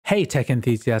Hey tech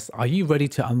enthusiasts, are you ready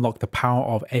to unlock the power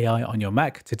of AI on your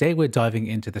Mac? Today we're diving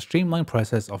into the streamlined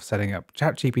process of setting up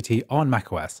ChatGPT on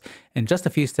macOS. In just a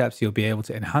few steps, you'll be able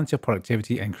to enhance your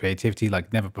productivity and creativity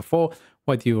like never before.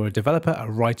 Whether you're a developer,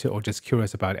 a writer, or just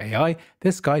curious about AI,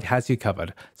 this guide has you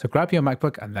covered. So grab your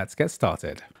MacBook and let's get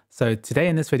started. So today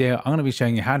in this video, I'm going to be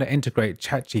showing you how to integrate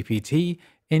ChatGPT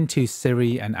into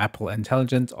Siri and Apple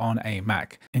Intelligence on a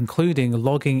Mac, including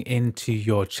logging into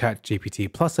your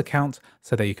ChatGPT Plus account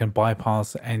so that you can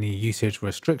bypass any usage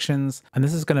restrictions. And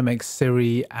this is going to make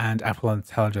Siri and Apple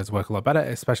Intelligence work a lot better,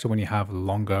 especially when you have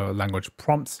longer language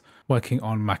prompts working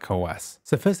on macOS.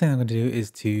 So first thing I'm going to do is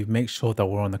to make sure that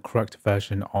we're on the correct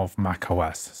version of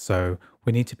macOS. So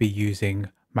we need to be using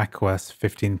macOS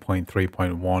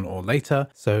 15.3.1 or later.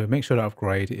 So make sure to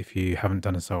upgrade if you haven't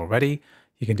done so already.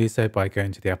 You can do so by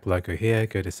going to the Apple logo here,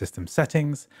 go to System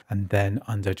Settings, and then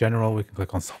under General, we can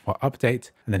click on Software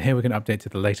Update. And then here we can update to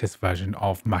the latest version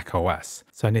of macOS.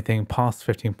 So anything past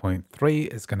 15.3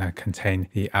 is going to contain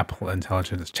the Apple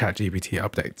Intelligence ChatGPT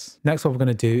updates. Next, what we're going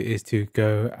to do is to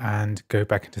go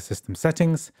back into System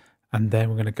Settings. And then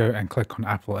we're going to go and click on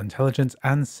Apple Intelligence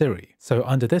and Siri. So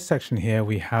under this section here,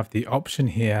 we have the option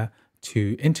here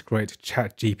to integrate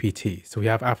ChatGPT. So we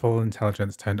have Apple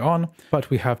Intelligence turned on,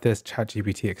 but we have this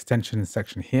ChatGPT extension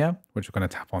section here, which we're going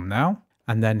to tap on now.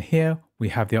 And then here we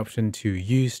have the option to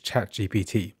use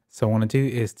ChatGPT. So what I want to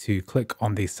do is to click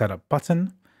on the setup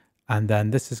button, and then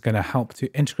this is going to help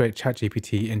to integrate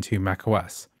ChatGPT into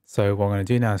macOS. So what I'm going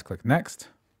to do now is click next,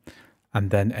 and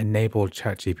then enable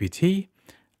ChatGPT.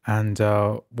 And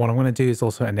what I'm going to do is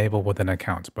also enable with an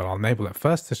account, but I'll enable it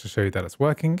first just to show you that it's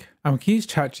working. And we can use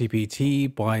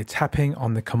ChatGPT by tapping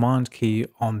on the command key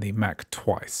on the Mac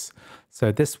twice.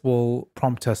 So this will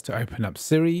prompt us to open up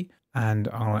Siri, and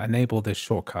I'll enable this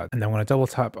shortcut. And then I'm going to double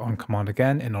tap on command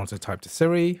again in order to type to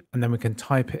Siri, and then we can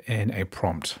type in a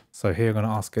prompt. So here I'm going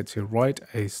to ask it to write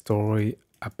a story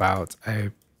about a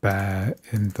bear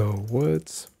in the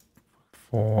woods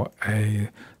for a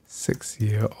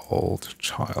 6-year-old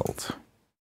child.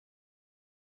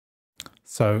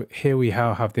 So here we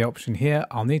have the option here.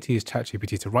 I'll need to use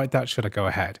ChatGPT to write that. Should I go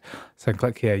ahead? So I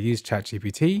click here, use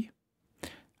ChatGPT.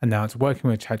 And now it's working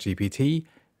with ChatGPT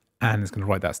and it's going to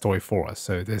write that story for us.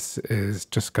 So this is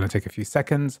just going to take a few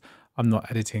seconds. I'm not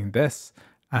editing this.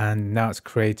 And now it's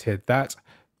created that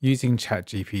using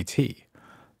ChatGPT.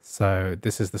 So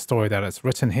this is the story that it's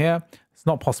written here. It's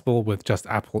not possible with just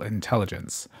Apple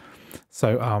Intelligence.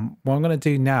 So what I'm going to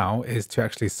do now is to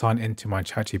actually sign into my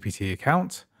ChatGPT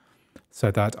account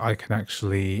so that I can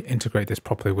actually integrate this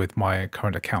properly with my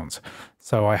current account.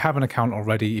 So I have an account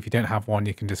already. If you don't have one,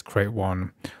 you can just create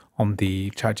one on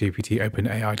the ChatGPT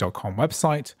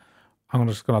website. I'm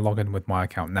just going to log in with my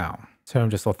account now. So I'm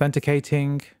just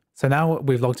authenticating. So now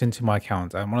we've logged into my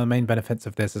account. And one of the main benefits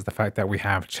of this is the fact that we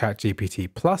have ChatGPT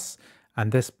Plus.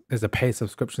 And this is a paid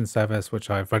subscription service, which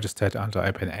I've registered under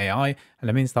OpenAI. And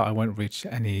it means that I won't reach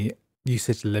any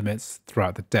usage limits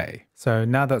throughout the day. So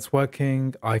now that's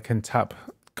working, I can tap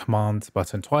command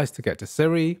button twice to get to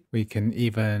Siri. We can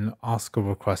even ask a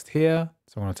request here.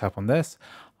 So I'm going to tap on this.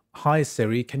 Hi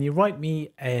Siri, can you write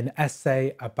me an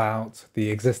essay about the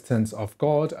existence of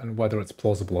God and whether it's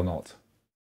plausible or not?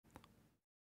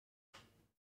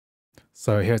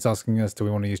 So here it's asking us, do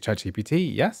we want to use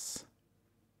ChatGPT? Yes.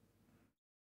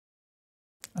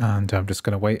 And I'm just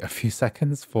going to wait a few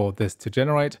seconds for this to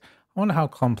generate. I wonder how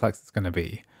complex it's going to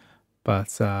be.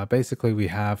 But basically we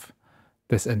have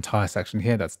this entire section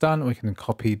here that's done. We can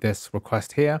copy this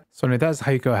request here. So that's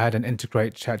how you go ahead and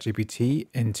integrate ChatGPT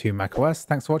into macOS.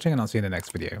 Thanks for watching, and I'll see you in the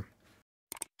next video.